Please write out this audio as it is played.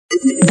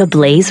The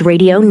Blaze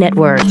Radio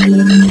Network.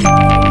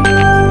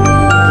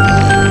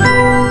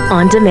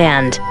 On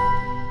demand.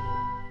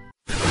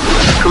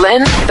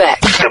 Glenn Beck.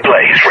 The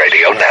Blaze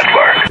Radio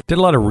Network. Did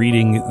a lot of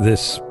reading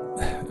this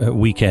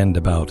weekend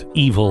about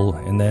evil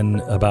and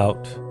then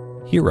about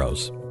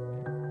heroes.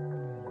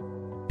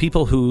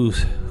 People who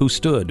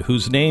stood,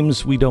 whose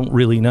names we don't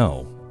really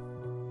know.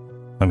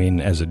 I mean,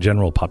 as a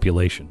general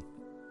population.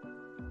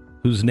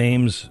 Whose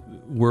names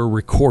were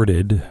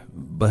recorded,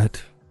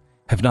 but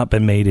have not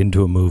been made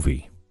into a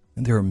movie.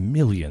 And there are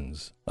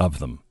millions of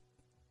them.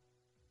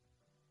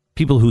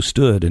 People who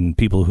stood and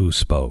people who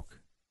spoke.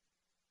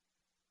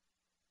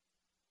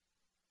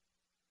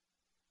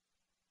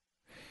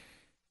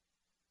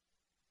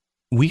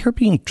 We are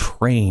being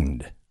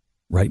trained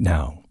right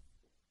now.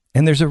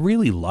 And there's a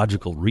really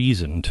logical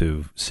reason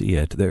to see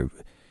it.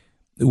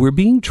 We're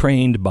being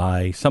trained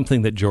by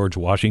something that George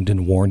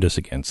Washington warned us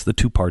against, the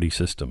two-party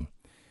system.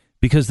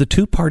 Because the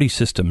two-party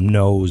system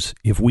knows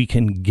if we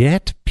can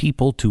get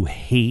people to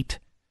hate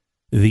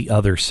the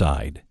other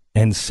side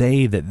and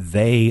say that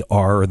they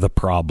are the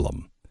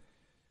problem,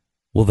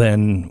 well,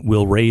 then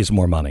we'll raise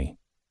more money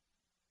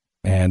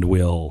and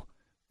we'll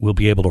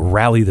be able to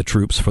rally the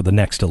troops for the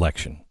next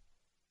election.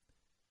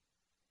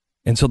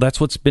 And so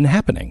that's what's been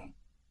happening.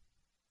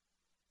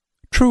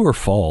 True or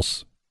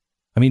false?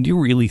 I mean, do you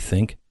really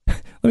think...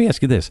 Let me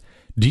ask you this.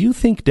 Do you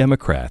think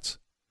Democrats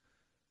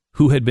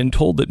who had been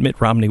told that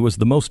Mitt Romney was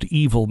the most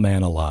evil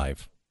man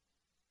alive,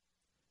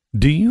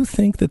 do you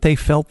think that they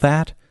felt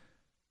that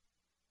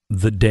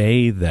the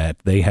day that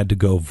they had to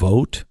go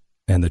vote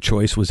and the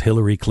choice was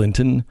Hillary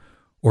Clinton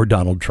or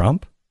Donald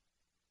Trump?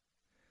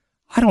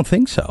 I don't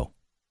think so.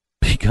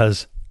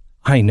 Because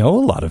I know a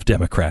lot of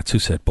Democrats who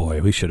said,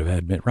 boy, we should have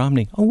had Mitt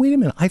Romney. Oh, wait a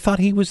minute. I thought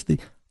he was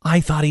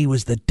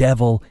the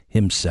devil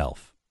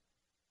himself.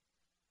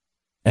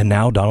 And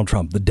now Donald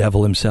Trump, the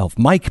devil himself.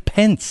 Mike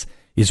Pence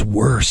is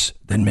worse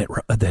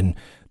than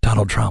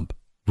Donald Trump.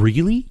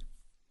 Really?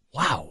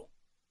 Wow.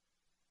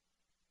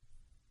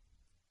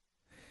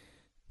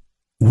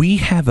 We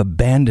have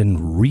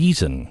abandoned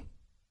reason.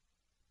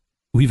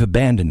 We've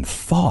abandoned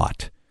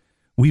thought.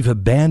 We've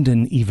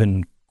abandoned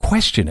even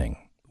questioning.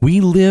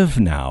 We live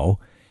now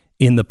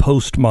in the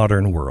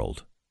postmodern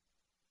world.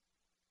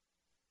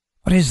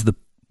 What is the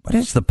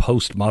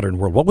postmodern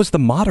world? What was the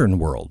modern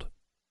world?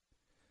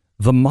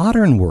 The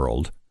modern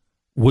world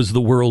was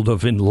the world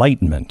of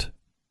enlightenment.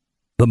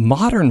 The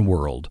modern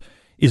world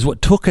is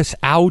what took us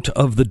out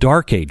of the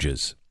Dark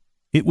Ages.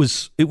 It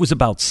was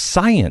about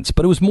science,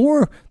 but it was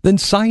more than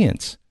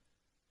science.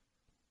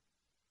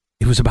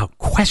 It was about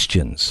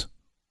questions,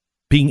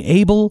 being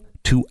able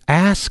to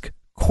ask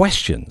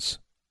questions,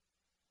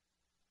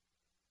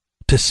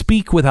 to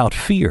speak without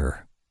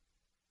fear.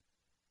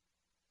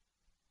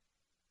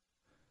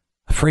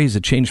 A phrase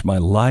that changed my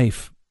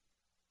life,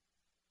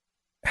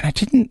 and I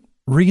didn't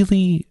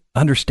really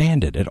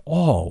understand it at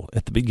all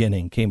at the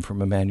beginning, came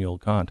from Immanuel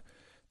Kant.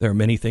 There are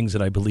many things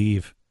that I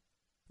believe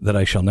that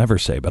I shall never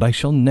say, but I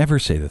shall never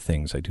say the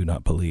things I do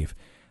not believe.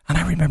 And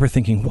I remember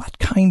thinking, what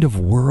kind of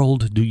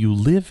world do you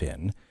live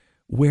in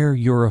where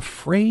you're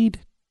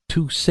afraid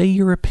to say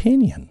your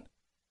opinion?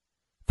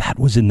 That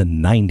was in the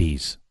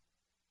 90s.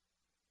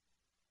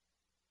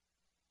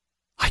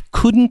 I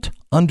couldn't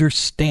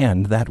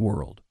understand that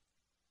world.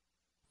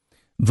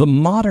 The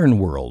modern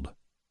world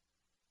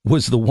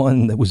was the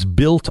one that was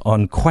built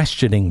on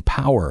questioning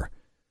power,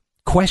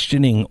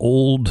 questioning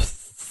old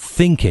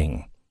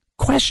thinking,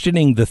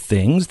 questioning the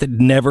things that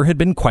never had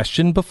been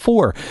questioned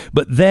before,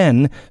 but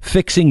then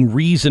fixing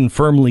reason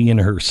firmly in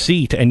her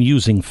seat and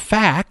using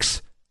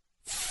facts,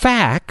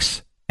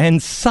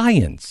 and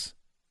science.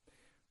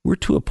 We're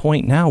to a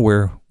point now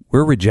where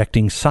we're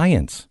rejecting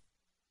science.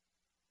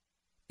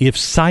 If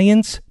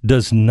science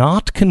does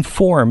not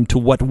conform to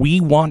what we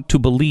want to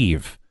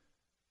believe,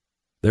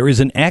 there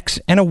is an X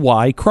and a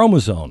Y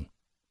chromosome.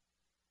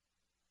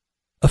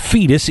 A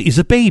fetus is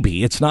a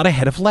baby. It's not a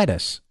head of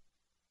lettuce.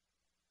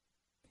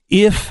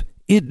 If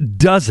it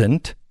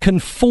doesn't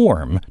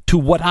conform to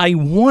what I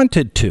want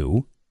it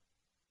to,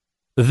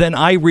 then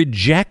I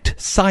reject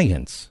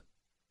science.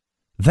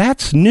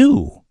 That's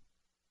new.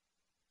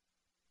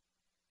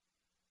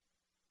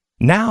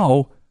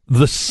 Now,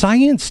 the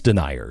science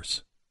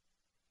deniers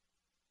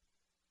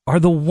are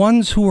the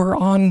ones who are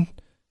on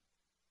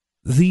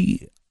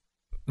the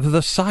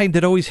side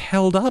that always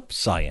held up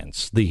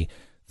science, the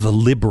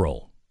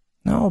liberal.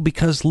 No,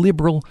 because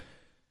liberal,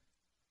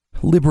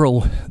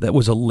 that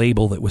was a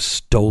label that was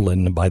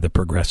stolen by the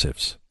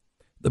progressives.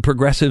 The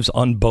progressives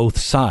on both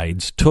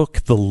sides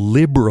took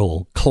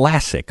the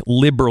classic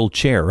liberal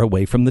chair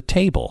away from the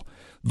table.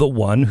 The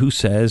one who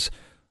says,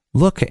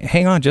 look,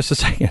 hang on just a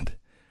second.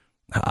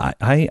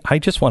 I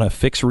just want to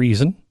fix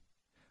reason.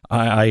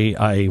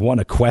 I want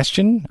to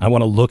question. I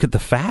want to look at the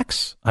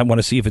facts. I want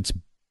to see if it's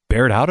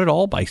bared out at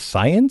all by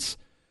science.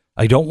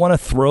 I don't want to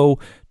throw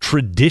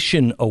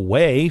tradition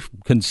away.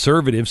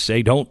 Conservatives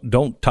say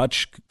don't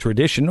touch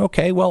tradition.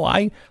 Okay, well,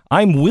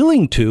 I'm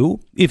willing to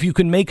if you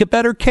can make a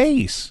better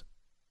case.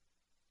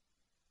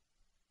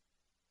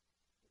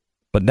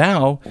 But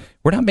now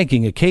we're not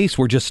making a case.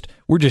 We're just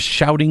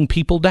shouting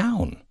people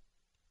down.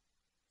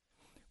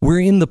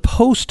 We're in the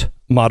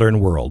postmodern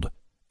world.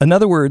 In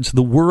other words,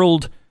 the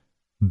world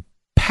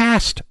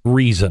past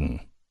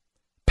reason,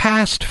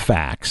 past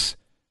facts,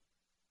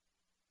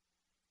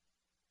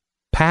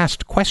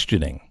 past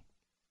questioning.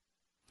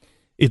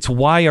 It's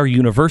why our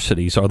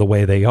universities are the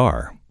way they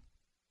are.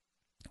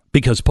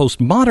 Because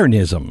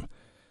postmodernism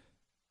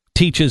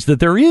teaches that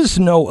there is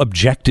no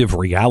objective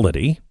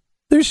reality.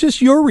 There's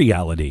just your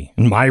reality.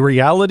 And my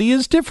reality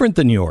is different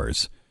than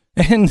yours.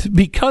 And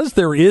because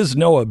there is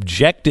no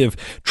objective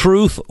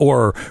truth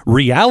or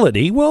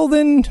reality, well,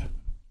 then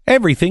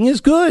everything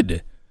is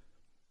good.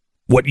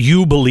 What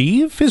you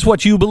believe is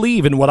what you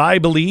believe, and what I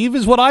believe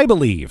is what I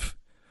believe.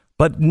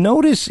 But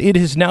notice it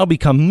has now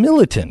become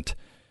militant.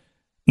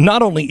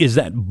 Not only is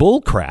that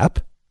bullcrap,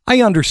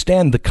 I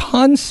understand the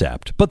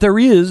concept, but there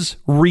is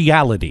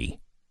reality.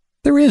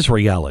 There is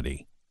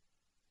reality.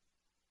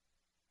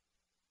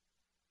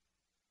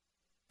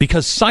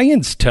 Because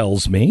science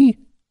tells me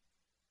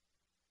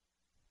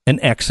an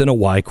X and a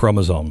Y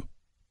chromosome.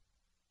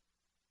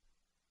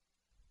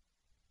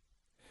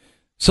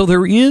 So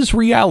there is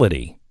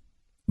reality.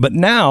 But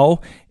now,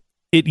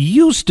 it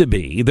used to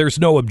be there's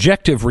no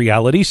objective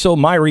reality, so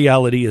my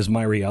reality is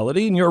my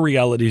reality, and your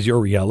reality is your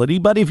reality.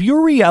 But if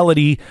your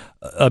reality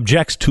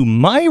objects to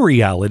my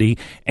reality,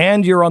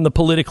 and you're on the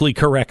politically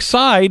correct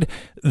side,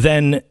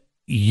 then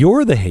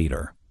you're the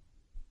hater.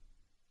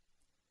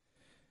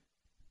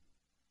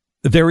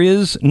 There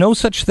is no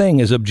such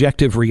thing as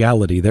objective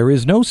reality. There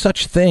is no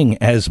such thing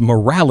as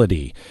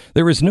morality.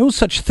 There is no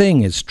such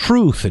thing as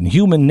truth and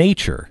human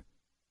nature.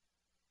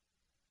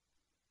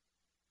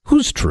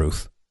 Whose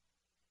truth?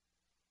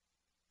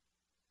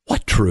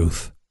 What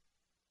truth?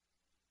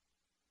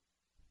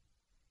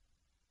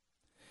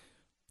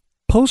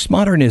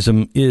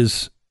 Postmodernism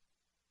is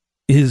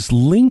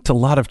linked a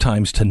lot of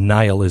times to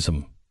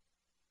nihilism.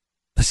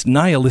 This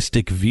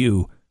nihilistic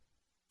view.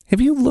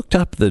 Have you looked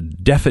up the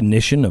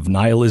definition of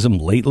nihilism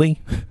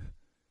lately?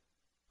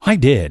 I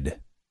did.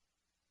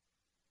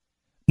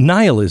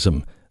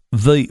 Nihilism,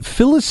 the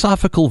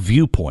philosophical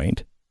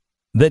viewpoint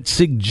that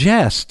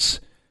suggests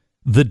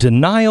the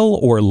denial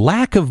or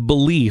lack of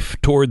belief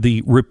toward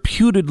the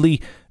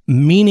reputedly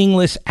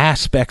meaningless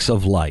aspects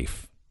of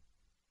life.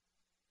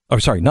 Or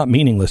sorry, not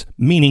meaningless,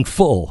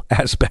 meaningful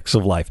aspects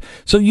of life.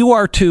 So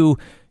you're to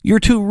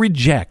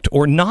reject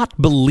or not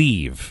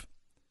believe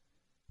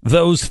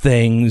those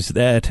things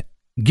that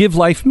give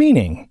life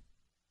meaning.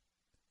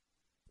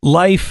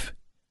 Life,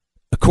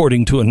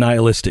 according to a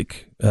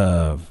nihilistic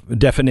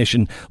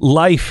definition,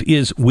 life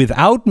is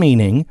without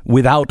meaning,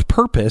 without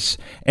purpose,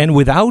 and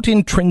without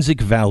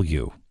intrinsic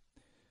value.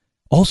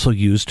 Also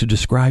used to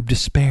describe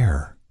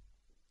despair.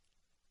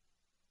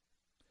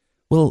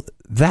 Well,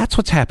 that's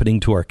what's happening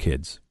to our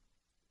kids.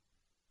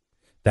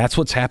 That's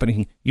what's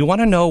happening. You want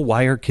to know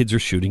why our kids are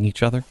shooting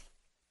each other?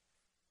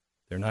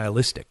 They're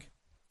nihilistic.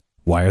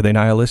 Why are they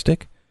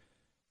nihilistic?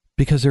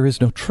 Because there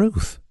is no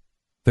truth.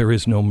 There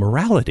is no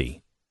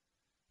morality.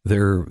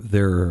 There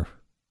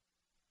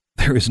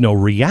is no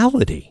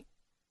reality.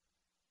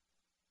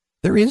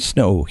 There is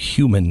no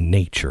human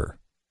nature.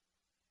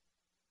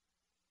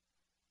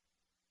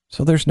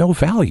 So there's no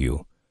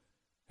value.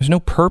 There's no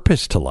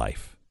purpose to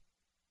life.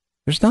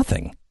 There's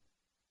nothing.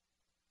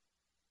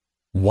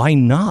 Why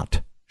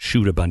not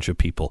shoot a bunch of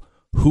people?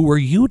 Who are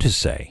you to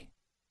say?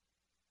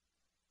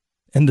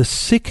 And the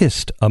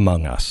sickest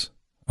among us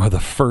are the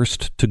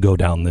first to go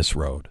down this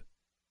road.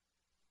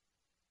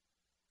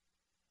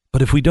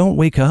 But if we don't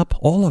wake up,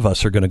 all of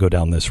us are going to go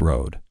down this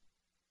road.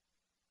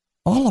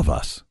 All of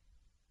us.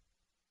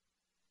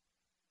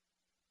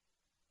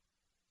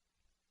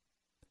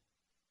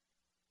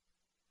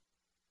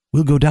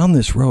 We'll go down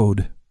this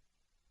road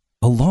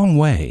a long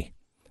way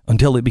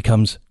until it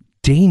becomes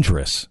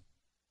dangerous.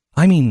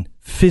 I mean,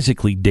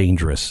 physically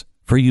dangerous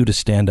for you to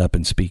stand up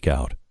and speak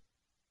out.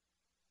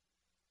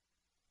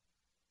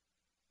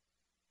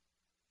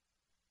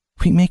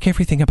 We make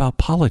everything about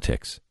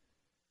politics.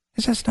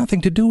 This has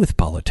nothing to do with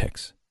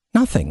politics.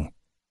 Nothing.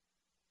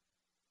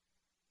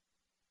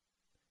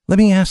 Let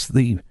me ask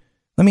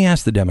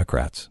the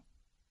Democrats.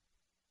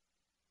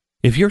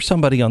 If you're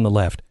somebody on the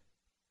left,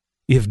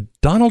 if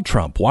Donald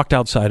Trump walked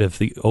outside of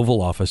the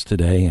Oval Office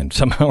today and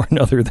somehow or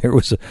another there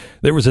was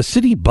a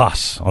city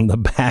bus on the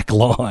back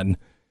lawn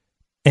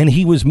and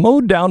he was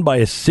mowed down by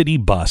a city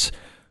bus,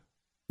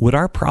 would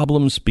our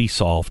problems be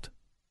solved?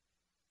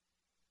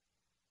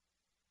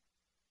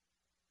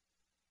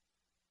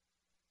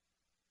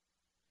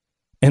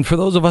 And for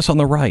those of us on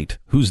the right,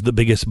 who's the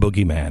biggest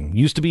boogeyman?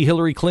 Used to be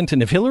Hillary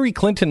Clinton. If Hillary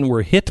Clinton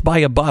were hit by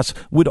a bus,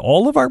 would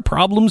all of our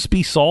problems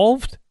be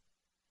solved?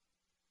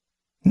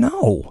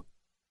 No.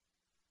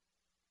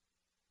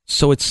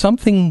 So it's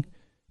something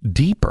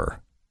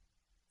deeper.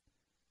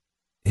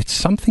 It's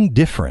something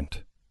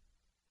different.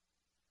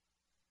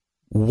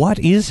 What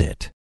is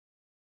it?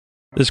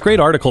 This great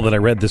article that I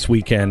read this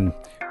weekend.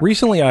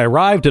 Recently, I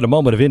arrived at a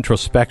moment of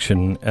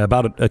introspection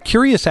about a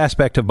curious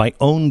aspect of my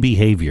own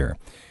behavior.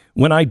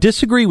 When I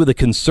disagree with a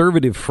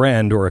conservative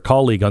friend or a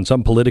colleague on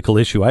some political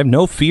issue, I have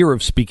no fear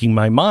of speaking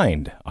my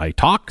mind. I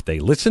talk, they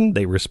listen,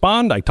 they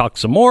respond, I talk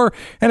some more,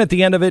 and at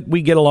the end of it,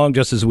 we get along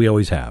just as we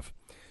always have.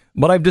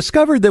 But I've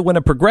discovered that when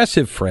a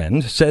progressive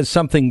friend says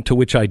something to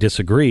which I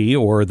disagree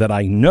or that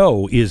I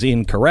know is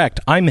incorrect,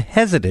 I'm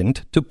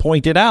hesitant to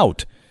point it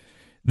out.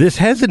 This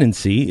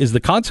hesitancy is the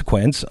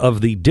consequence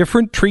of the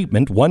different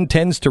treatment one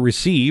tends to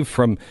receive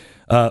from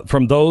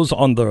those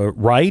on the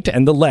right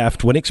and the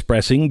left when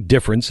expressing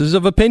differences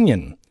of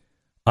opinion.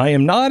 I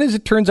am not, as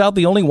it turns out,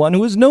 the only one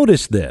who has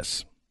noticed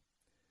this.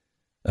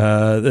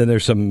 Then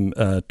there's some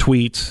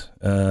tweets.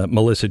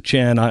 Melissa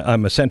Chen,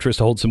 I'm a centrist,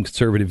 hold some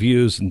conservative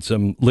views and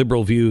some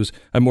liberal views.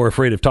 I'm more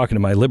afraid of talking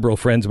to my liberal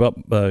friends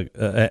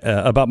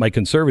about my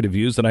conservative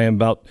views than I am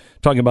about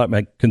talking about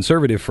my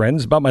conservative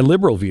friends about my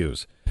liberal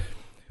views.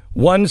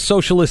 One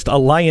Socialist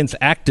Alliance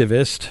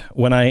activist,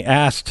 when I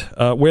asked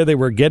where they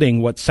were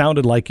getting what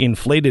sounded like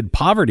inflated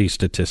poverty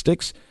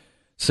statistics,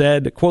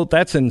 said, quote,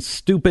 "That's a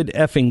stupid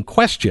effing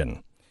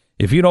question.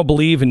 If you don't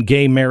believe in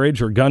gay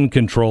marriage or gun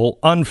control,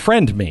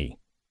 unfriend me."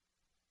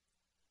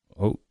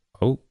 Oh,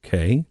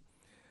 okay.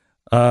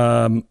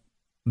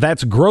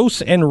 That's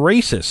gross and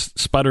racist,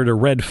 sputtered a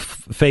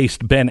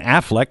red-faced Ben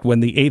Affleck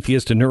when the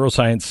atheist and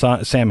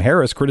neuroscience Sam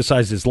Harris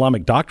criticized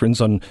Islamic doctrines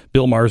on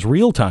Bill Maher's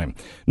Real Time.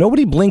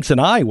 Nobody blinks an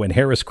eye when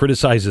Harris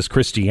criticizes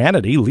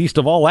Christianity, least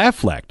of all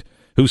Affleck,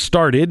 who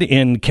started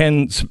in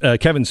Kevin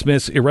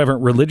Smith's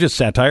irreverent religious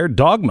satire,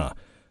 Dogma.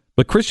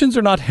 But Christians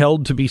are not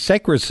held to be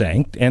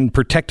sacrosanct and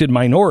protected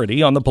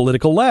minority on the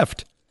political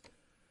left.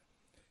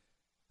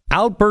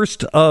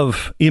 Outburst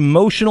of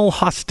emotional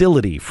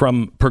hostility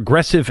from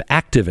progressive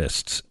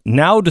activists,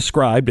 now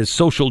described as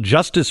social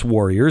justice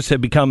warriors,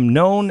 have become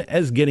known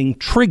as getting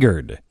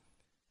triggered.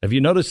 Have you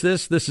noticed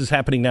this? This is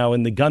happening now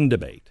in the gun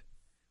debate.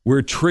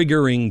 We're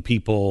triggering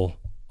people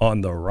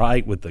on the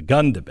right with the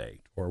gun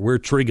debate, or we're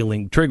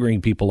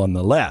triggering people on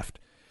the left.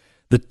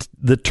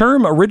 The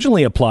term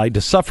originally applied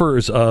to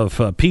sufferers of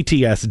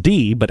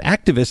PTSD, but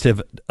activists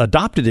have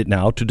adopted it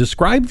now to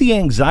describe the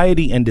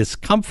anxiety and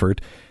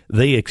discomfort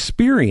they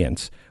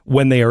experience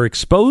when they are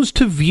exposed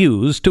to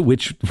views to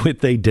which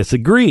they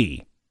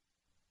disagree.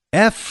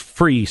 F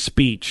free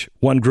speech,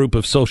 one group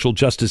of social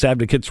justice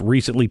advocates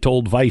recently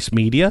told Vice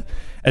Media,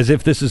 as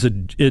if this is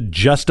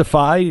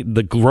justify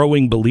the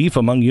growing belief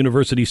among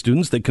university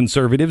students that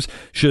conservatives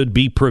should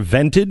be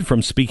prevented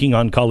from speaking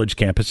on college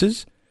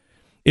campuses.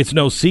 It's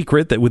no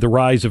secret that with the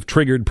rise of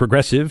triggered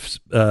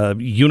progressives,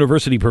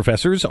 university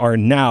professors are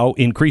now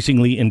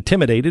increasingly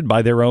intimidated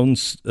by their own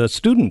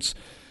students.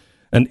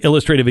 An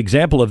illustrative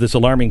example of this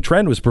alarming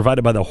trend was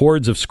provided by the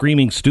hordes of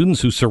screaming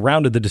students who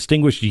surrounded the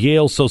distinguished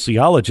Yale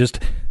sociologist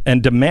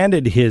and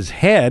demanded his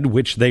head,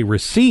 which they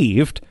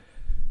received,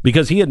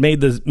 because he had made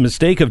the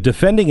mistake of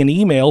defending an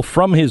email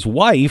from his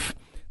wife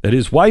that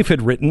his wife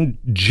had written,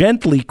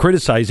 gently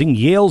criticizing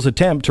Yale's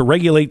attempt to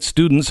regulate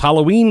students'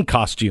 Halloween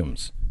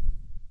costumes.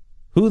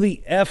 "Who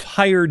the F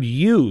hired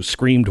you?"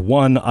 screamed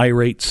one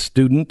irate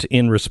student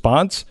in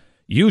response.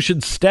 "You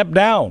should step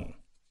down.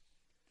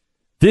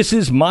 This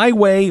is my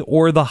way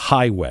or the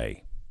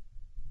highway."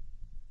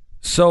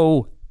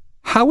 So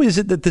how is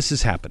it that this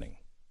is happening?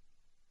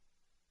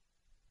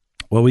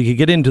 Well, we could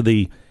get into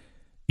the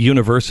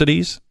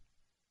universities,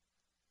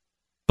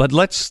 but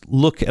let's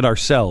look at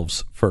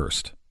ourselves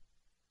first.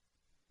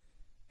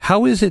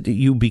 How is it that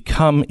you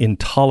become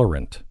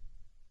intolerant?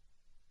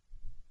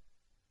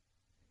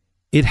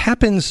 It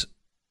happens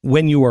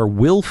when you are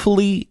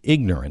willfully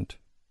ignorant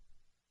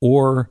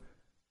or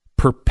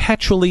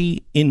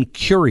perpetually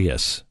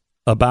incurious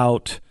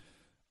about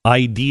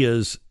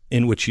ideas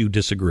in which you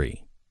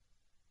disagree.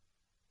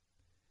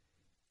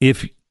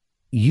 If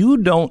you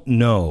don't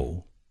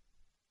know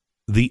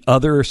the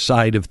other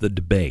side of the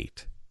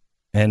debate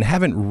and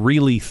haven't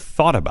really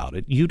thought about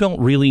it, you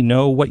don't really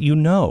know what you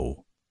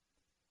know.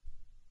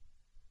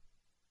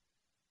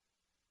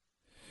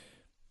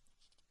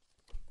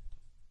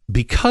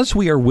 Because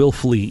we are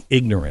willfully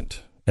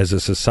ignorant as a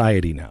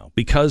society now,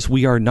 because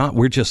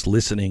we're just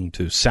listening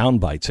to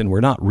sound bites and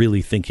we're not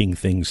really thinking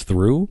things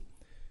through,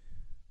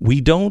 we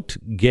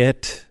don't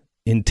get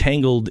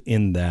entangled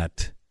in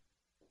that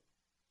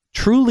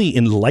truly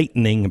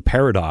enlightening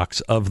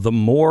paradox of the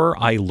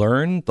more I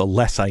learn, the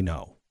less I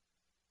know.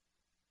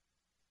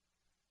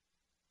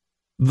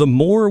 The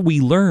more we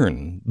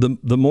learn,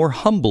 the more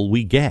humble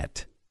we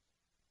get.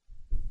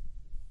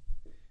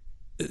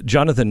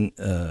 Jonathan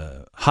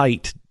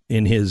Haidt,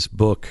 in his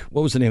book,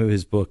 what was the name of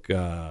his book?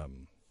 Of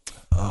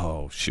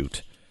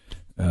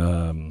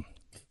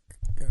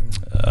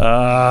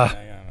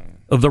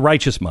The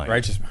Righteous Mind.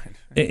 Righteous Mind.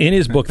 In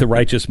his book, The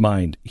Righteous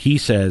Mind, he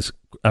says,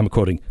 I'm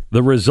quoting,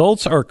 "The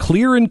results are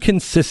clear and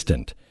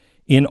consistent.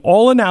 In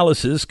all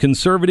analysis,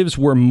 conservatives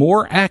were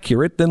more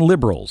accurate than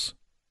liberals.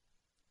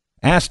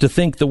 Asked to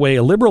think the way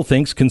a liberal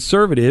thinks,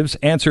 conservatives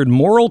answered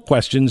moral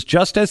questions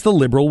just as the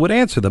liberal would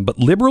answer them, but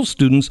liberal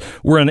students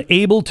were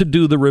unable to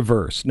do the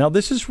reverse." Now,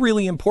 this is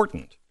really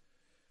important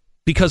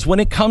because when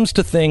it comes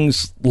to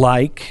things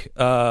like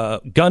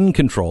gun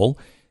control,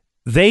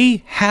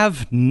 They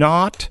have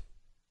not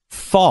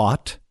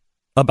thought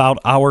about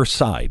our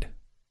side.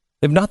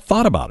 They've not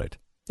thought about it.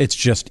 It's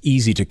just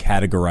easy to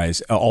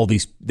categorize all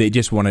these. They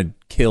just want to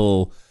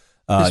kill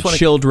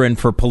children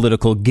for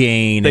political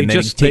gain, and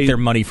then take their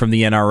money from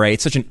the NRA.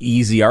 It's such an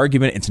easy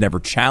argument. It's never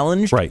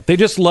challenged. Right. They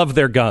just love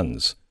their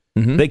guns.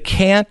 Mm-hmm. They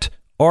can't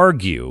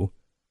argue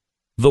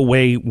the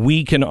way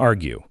we can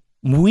argue.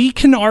 We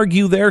can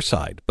argue their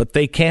side, but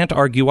they can't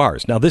argue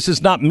ours. Now, this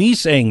is not me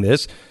saying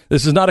this.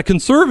 This is not a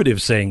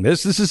conservative saying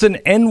this. This is an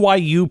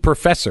NYU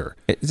professor.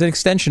 It's an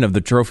extension of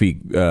the trophy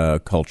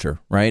culture,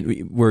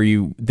 right? Where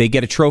they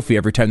get a trophy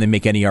every time they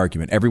make any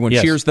argument. Everyone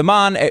cheers them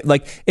on.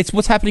 Like, it's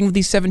what's happening with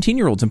these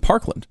 17-year-olds in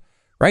Parkland,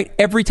 right?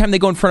 Every time they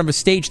go in front of a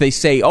stage, they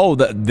say, they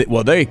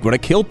want to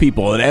kill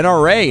people, and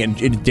NRA,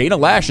 and Dana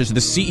Lash is the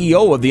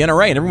CEO of the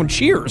NRA, and everyone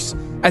cheers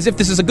as if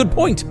this is a good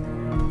point.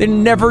 They're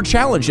never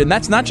challenged, and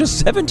that's not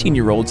just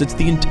 17-year-olds, it's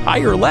the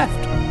entire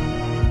left.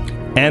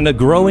 And a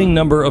growing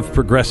number of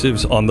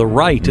progressives on the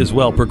right as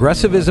well.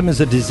 Progressivism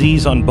is a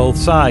disease on both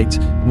sides.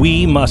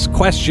 We must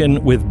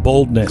question with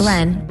boldness.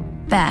 Glenn,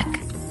 Beck,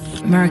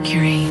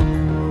 Mercury.